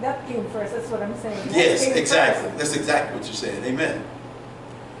 That came first. That's what I'm saying. That Yes, came exactly. first. That's exactly what you're saying. Amen.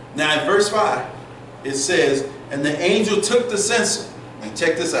 Now in verse 5, it says, and the angel took the censer, and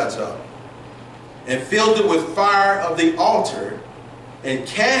check this out, y'all, and filled it with fire of the altar, and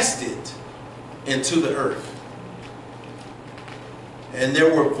cast it into the earth. And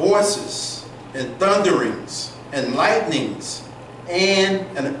there were voices, and thunderings, and lightnings, and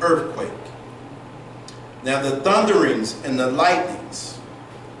an earthquake. Now the thunderings and the lightnings,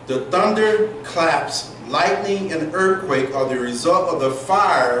 the thunder claps, lightning, and earthquake are the result of the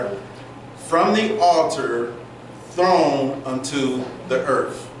fire from the altar thrown unto the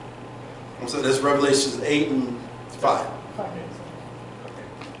earth. So that's Revelations 8 and 5.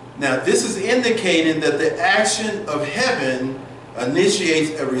 Now this is indicating that the action of heaven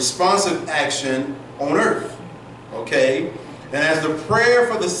initiates a responsive action on earth. Okay? And as the prayer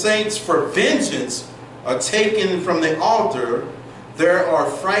for the saints for vengeance are taken from the altar, there are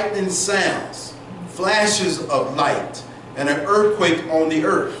frightening sounds, flashes of light, and an earthquake on the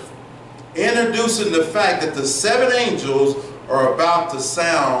earth, introducing the fact that the seven angels are about to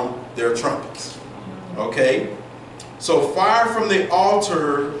sound their trumpets. Okay? So fire from the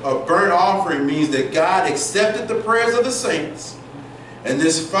altar of burnt offering means that God accepted the prayers of the saints. And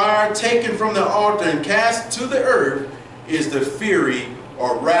this fire taken from the altar and cast to the earth is the fury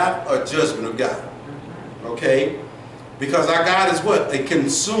or wrath or judgment of God. Okay? Because our God is what? A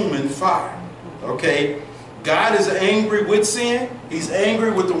consuming fire. Okay? God is angry with sin. He's angry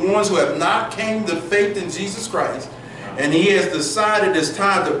with the ones who have not came to faith in Jesus Christ. And he has decided it's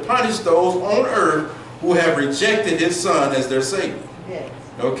time to punish those on earth who have rejected his son as their Savior. Yes.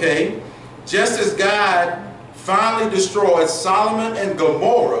 Okay? Just as God finally destroyed Solomon and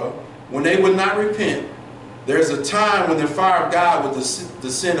Gomorrah when they would not repent, there's a time when the fire of God will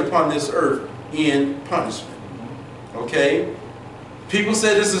descend upon this earth in punishment. Okay? People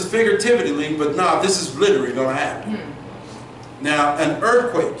say this is figuratively, but no, this is literally going to happen. Now, an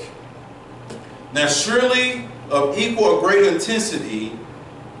earthquake. Now, surely of equal or greater intensity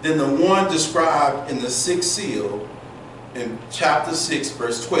than the one described in the sixth seal in chapter 6,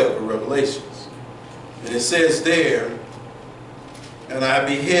 verse 12 of Revelations. And it says there, and I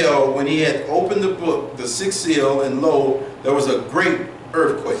beheld when he had opened the book, the sixth seal, and lo, there was a great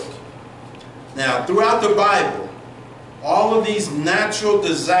earthquake. Now, throughout the Bible, all of these natural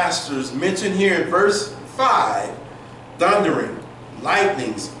disasters mentioned here in verse 5, thundering,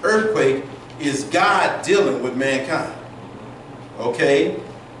 lightnings, earthquake, is God dealing with mankind. Okay?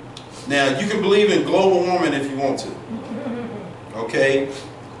 Now, you can believe in global warming if you want to. Okay?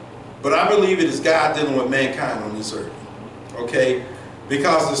 But I believe it is God dealing with mankind on this earth. Okay?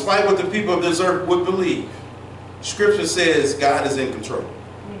 Because despite what the people of this earth would believe, Scripture says God is in control.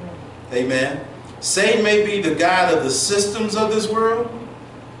 Amen? Satan may be the God of the systems of this world,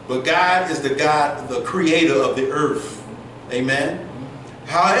 but God is the God, the creator of the earth. Amen?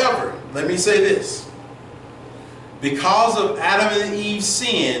 However, let me say this. Because of Adam and Eve's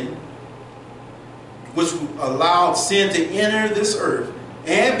sin, which allowed sin to enter this earth,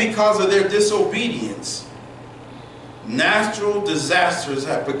 and because of their disobedience, natural disasters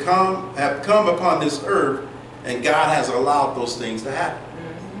have come upon this earth, and God has allowed those things to happen.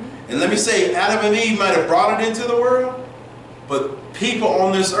 And let me say, Adam and Eve might have brought it into the world, but people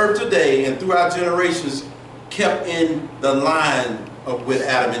on this earth today and throughout generations kept in the line with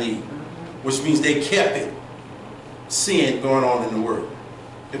Adam and Eve, which means they kept it, sin going on in the world,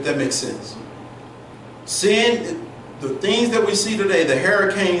 if that makes sense. Sin, the things that we see today, the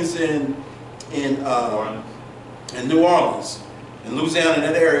hurricanes in New Orleans, in Louisiana, in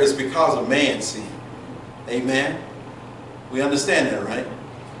that area, is because of man's sin. Amen? We understand that, right?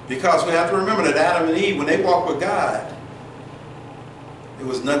 Because we have to remember that Adam and Eve, when they walked with God, it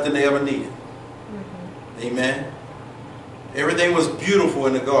was nothing they ever needed. Amen? Everything was beautiful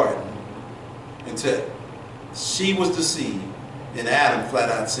in the garden until she was deceived and Adam flat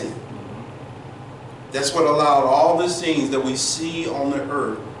out sinned. That's what allowed all the things that we see on the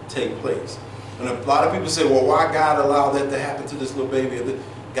earth take place. And a lot of people say, well, why God allowed that to happen to this little baby?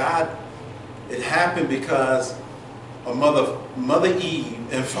 God, it happened because of Mother Eve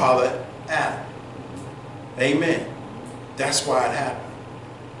and Father Adam. Amen. That's why it happened.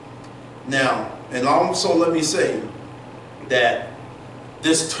 Now, and also let me say that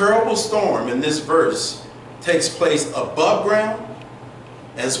this terrible storm in this verse takes place above ground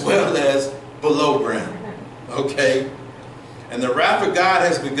as well as below ground. Okay? And the wrath of God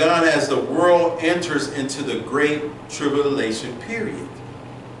has begun as the world enters into the great tribulation period.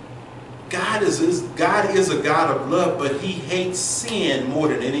 God is a God of love, but he hates sin more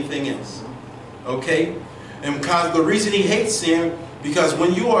than anything else. Okay? And because the reason he hates sin, because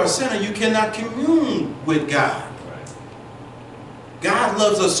when you are a sinner, you cannot commune with God. God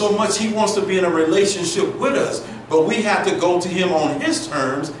loves us so much, he wants to be in a relationship with us, but we have to go to him on his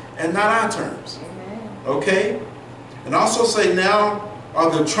terms and not our terms. Okay? And also say, now are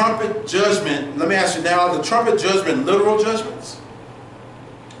the trumpet judgment, let me ask you, now are the trumpet judgment literal judgments?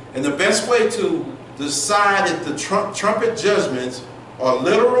 And the best way to decide if the trumpet judgments are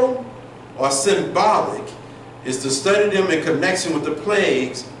literal or symbolic is to study them in connection with the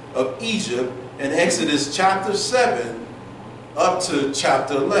plagues of Egypt in Exodus chapter 7 up to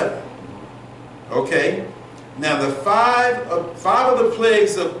chapter 11. Okay? Now the five of the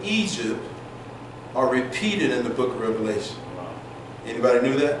plagues of Egypt are repeated in the book of Revelation. Anybody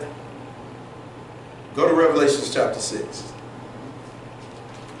knew that? Go to Revelation chapter 6.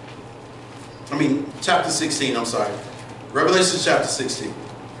 Chapter 16, I'm sorry. Revelation chapter 16.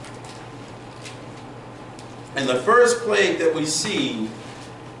 And the first plague that we see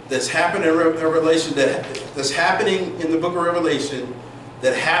that's happened in Revelation, that's happening in the book of Revelation,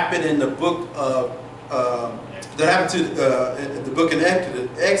 that happened in the book of, that happened to the book in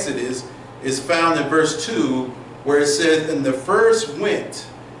Exodus, is found in verse 2, where it says, "And the first went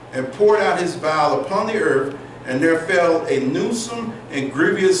and poured out his vial upon the earth, and there fell a noosome and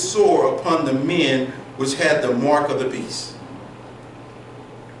grievous sore upon the men which had the mark of the beast."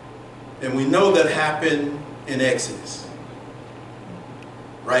 And we know that happened in Exodus,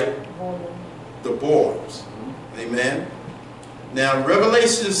 right? The boils. Amen. Now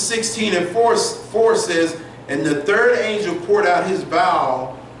Revelation 16 and 4 says, "And the third angel poured out his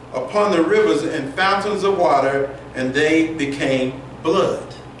vial upon the rivers and fountains of water, and they became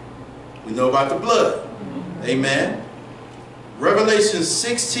blood." We know about the blood. Amen. Revelation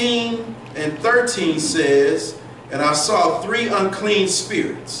 16 and 13 says, "And I saw 3 unclean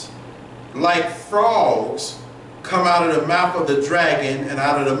spirits, like frogs, come out of the mouth of the dragon, and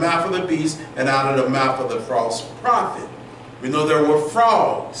out of the mouth of the beast, and out of the mouth of the false prophet." We know there were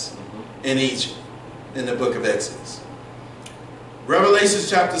frogs in Egypt in the book of Exodus. Revelation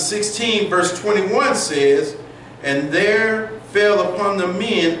chapter 16 verse 21 says, "And there fell upon the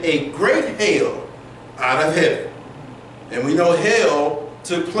men a great hail out of heaven." And we know hell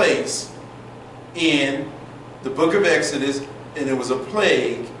took place in the book of Exodus, and it was a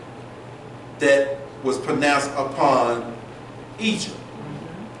plague that was pronounced upon Egypt.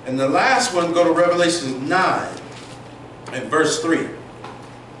 And the last one, go to Revelation 9 and verse 3.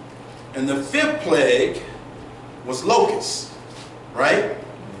 "And the 5th plague was locusts," right?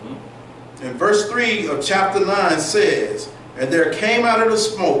 And verse 3 of chapter 9 says, "And there came out of the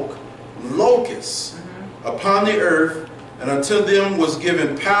smoke locusts upon the earth, and unto them was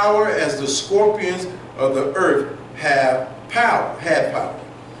given power as the scorpions of the earth had power.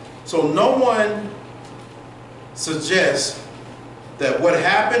 So no one suggests that what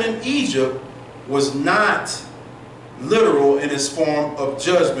happened in Egypt was not literal in its form of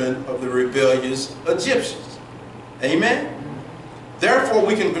judgment of the rebellious Egyptians. Amen? Therefore,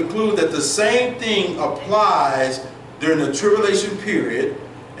 we can conclude that the same thing applies during the tribulation period,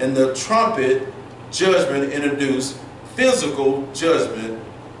 and the trumpet judgment introduced physical judgment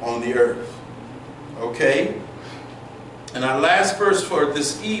on the earth. Okay? And our last verse for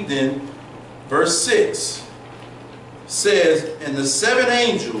this evening, verse 6, says, "And the 7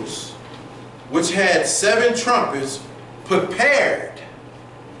 angels which had 7 trumpets prepared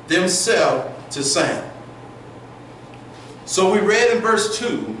themselves to sound." So we read in verse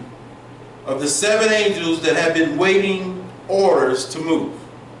 2 of the 7 angels that have been waiting orders to move.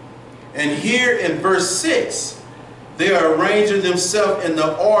 And here in verse 6, they are arranging themselves in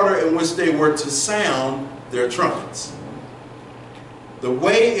the order in which they were to sound their trumpets. The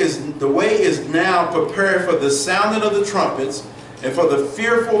way is now prepared for the sounding of the trumpets and for the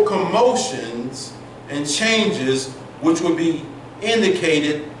fearful commotions and changes which will be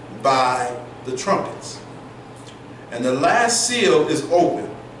indicated by the trumpets. And the last seal is open.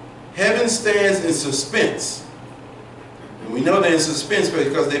 Heaven stands in suspense. And we know they're in suspense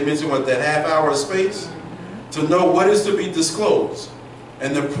because they mentioned what, that half hour of space? To know what is to be disclosed.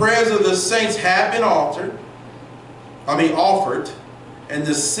 And the prayers of the saints have been offered, and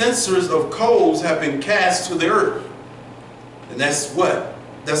the censers of coals have been cast to the earth. And that's what?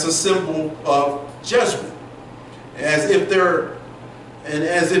 That's a symbol of judgment. As if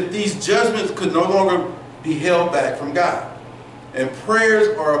these judgments could no longer be held back from God. And prayers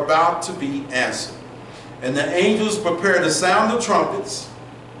are about to be answered. And the angels prepare to sound the trumpets,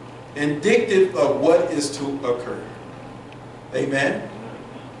 indicative of what is to occur. Amen?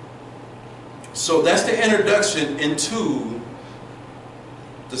 So that's the introduction into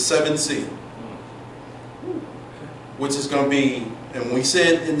the 7th seal, which is going to be, and we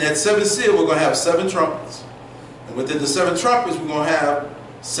said in that 7th seal we're going to have 7 trumpets, and within the 7 trumpets we're going to have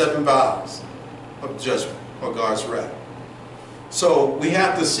 7 vials of judgment or God's wrath. So we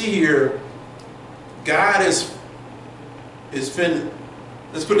have to see here, God is fin.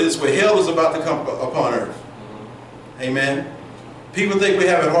 Let's put it this way: hell is about to come upon earth. Amen. People think we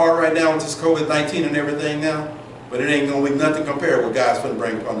have it hard right now with this COVID-19 and everything now. But it ain't going to be nothing compared to what God's going to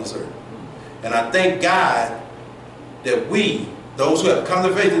bring upon this earth. And I thank God that we, those who have come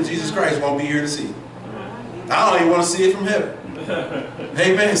to faith in Jesus Christ, won't be here to see it. I don't even want to see it from heaven.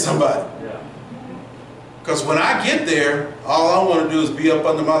 Amen, somebody. Because when I get there, all I want to do is be up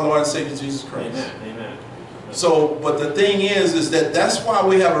under my Lord and Savior Jesus Christ. Amen. So, but the thing is that that's why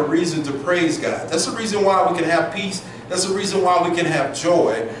we have a reason to praise God. That's the reason why we can have peace. That's the reason why we can have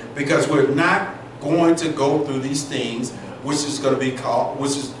joy. Because we're not going to go through these things, which is going to be called,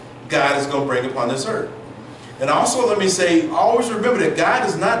 which is God is going to bring upon this earth. And also, let me say, always remember that God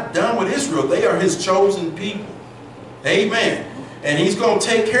is not done with Israel. They are His chosen people. Amen. And He's going to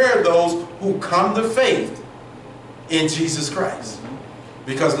take care of those who come to faith in Jesus Christ.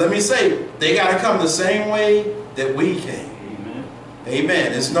 Because let me say, they got to come the same way that we came. Amen.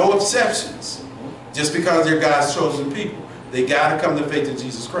 Amen. There's no exceptions. Just because they're God's chosen people. They got to come to faith in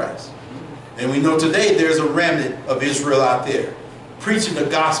Jesus Christ. And we know today there's a remnant of Israel out there preaching the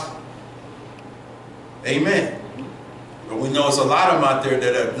gospel. Amen. But we know it's a lot of them out there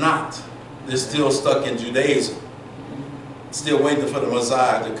that are not. They're still stuck in Judaism. Still waiting for the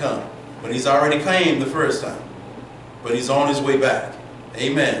Messiah to come. But he's already came the first time. But he's on his way back.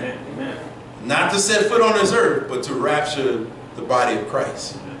 Amen. Amen. Not to set foot on this earth, but to rapture the body of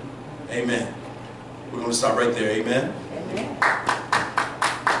Christ. Amen. We're going to stop right there. Amen. Amen.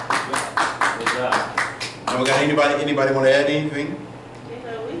 Good job. Now we got anybody want to add anything? You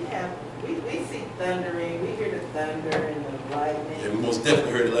know, we see thundering, we hear the thunder and the lightning. Yeah, we most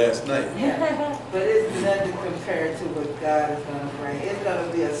definitely heard it last night. Yeah, but it's nothing compared to what God is going to bring. It's going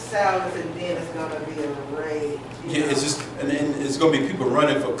to be a silence, and then it's going to be a rage. Yeah, it's just, and it's going to be people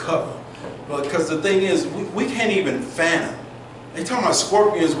running for cover. Because the thing is, we can't even fathom. They talking about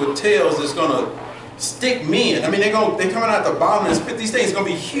scorpions with tails that's going to stick men. I mean, they're coming out the bottom of this pit. These things going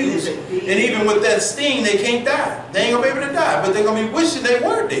to be huge. And even with that sting, they can't die. They ain't going to be able to die, but they're going to be wishing they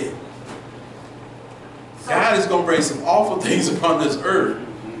were dead. God is going to bring some awful things upon this earth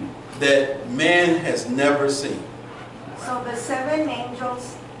that man has never seen. So the 7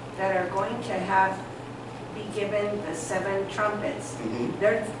 angels that are going to be given the 7 trumpets,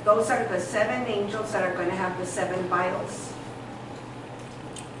 those are the 7 angels that are going to have the 7 vials.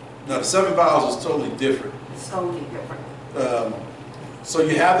 Now, the 7 vials is totally different. It's totally different. So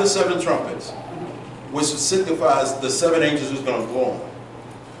you have the 7 trumpets, which signifies the 7 angels who's going to blow on.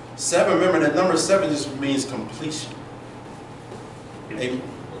 7, remember that number 7 just means completion. Amen.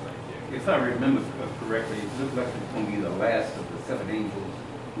 If I remember correctly, it looks like it's going to be the last of the 7 angels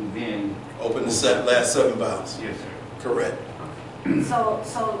who then Open the last 7 vials. Yes, sir. Correct.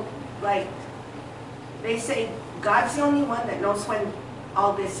 So like, they say God's the only one that knows when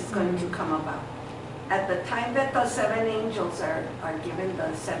all this is going to come about. At the time that those 7 angels are given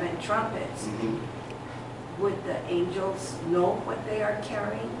the 7 trumpets, would the angels know what they are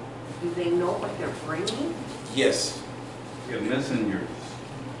carrying? Do they know what they're bringing? Yes. They're messengers.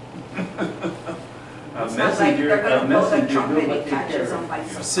 It's not like they're going to blow the trumpet and catches them by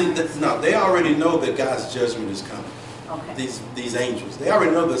surprise. See, no, they already know that God's judgment is coming. Okay. These angels, they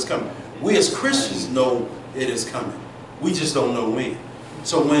already know that's coming. We as Christians know it is coming. We just don't know when.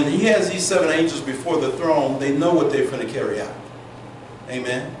 So when he has these 7 angels before the throne, they know what they're going to carry out.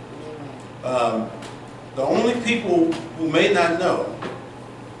 Amen. The only people who may not know,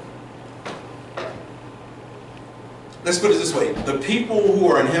 let's put it this way, the people who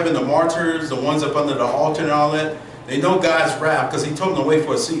are in heaven, the martyrs, the ones up under the altar and all that, they know God's wrath because he told them to wait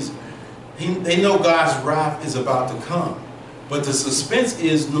for a season. They know God's wrath is about to come. But the suspense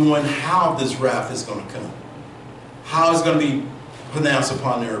is knowing how this wrath is going to come. How it's going to be pronounced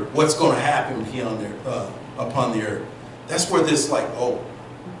upon the earth. What's going to happen here on upon the earth. That's where this like, oh,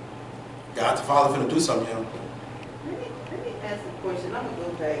 God the Father going to do something, you know. Let me ask a question. I'm going to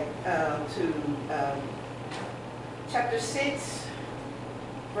go back to chapter 6,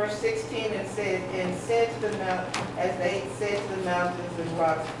 verse 16. It says, and said to the mountain, as they said to the mountains and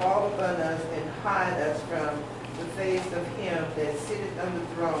rocks, fall upon us and hide us from the face of him that sitteth on the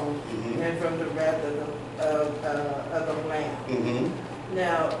throne and from the wrath of the Lamb.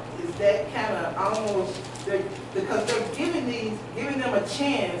 Now, is that kind of almost, because they're giving them a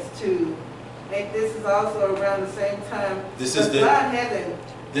chance to make this is also around the same time. God hasn't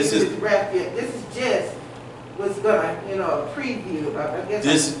given his wrath yet. This is just was gonna, a preview. I guess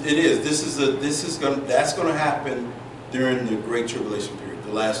that's gonna happen during the Great Tribulation period,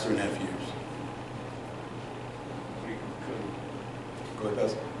 the last 3.5 years. Go ahead,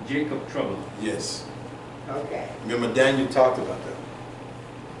 Pastor. Jacob trouble. Yes. Okay. Remember Daniel talked about that.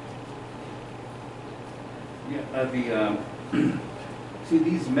 Yeah, see,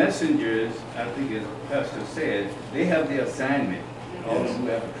 these messengers, I think as Pastor said, they have the assignment. All who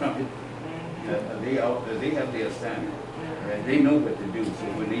have a trumpet, they have the assignment. Right? They know what to do. So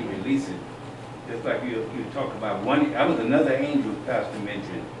when they release it, just like you talk about one, I was another angel Pastor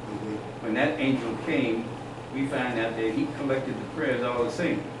mentioned. When that angel came, we find out that he collected the prayers all the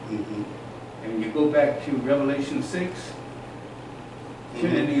same. And when you go back to Revelation 6,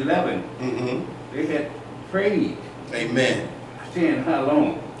 10 and 11, they had prayed. Amen. Saying how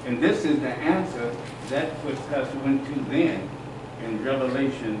long? And this is the answer. That's what Pastor went to then in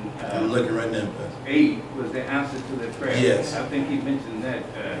Revelation I'm looking right now, Pastor. 8 was the answer to the prayer. Yes. I think he mentioned that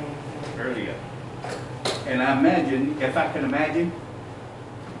earlier. And I imagine, if I can imagine,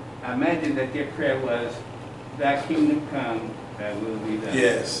 I imagine that their prayer was, thy kingdom come, That will be done.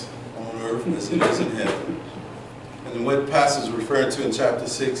 Yes, on earth as it is in heaven. And what pastor is referring to in chapter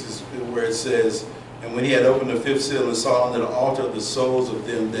 6 is where it says, and when he had opened the fifth seal and saw under the altar the souls of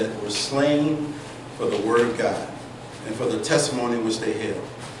them that were slain for the word of God and for the testimony which they held.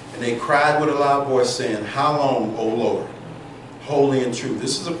 And they cried with a loud voice, saying, How long, O Lord, holy and true?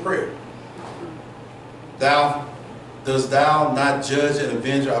 This is a prayer. Dost thou not judge and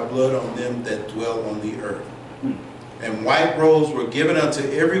avenge our blood on them that dwell on the earth? And white robes were given unto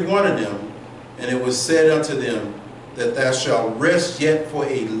every one of them, and it was said unto them that thou shalt rest yet for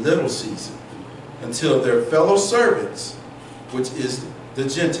a little season, until their fellow servants, which is the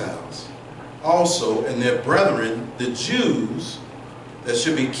Gentiles, also, and their brethren, the Jews, that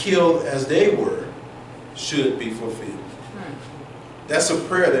should be killed as they were, should be fulfilled. That's a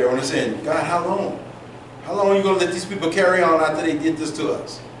prayer there when it's saying, God, how long? How long are you going to let these people carry on after they did this to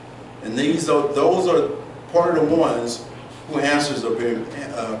us? And those are part of the ones who answers have been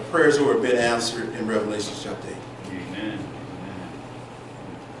prayers who have been answered in Revelation chapter 8. Amen.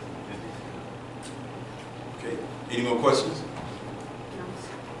 Okay. Any more questions?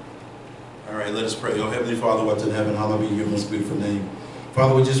 All right, let us pray. Oh, Heavenly Father, who art in heaven, hallowed be your most beautiful name.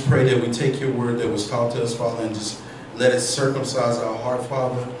 Father, we just pray that we take your word that was taught to us, Father, and just let it circumcise our heart,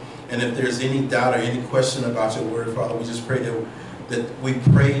 Father. And if there's any doubt or any question about your word, Father, we just pray that we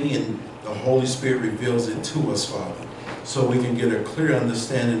pray and the Holy Spirit reveals it to us, Father, so we can get a clear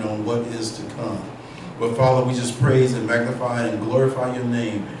understanding on what is to come. But Father, we just praise and magnify and glorify your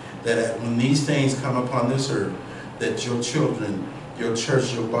name, that when these things come upon this earth, that your children, your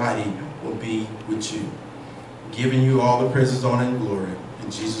church, your body will be with you. Giving you all the praises, honor, and glory.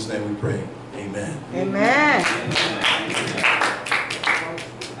 In Jesus' name we pray. Amen. Amen. Amen.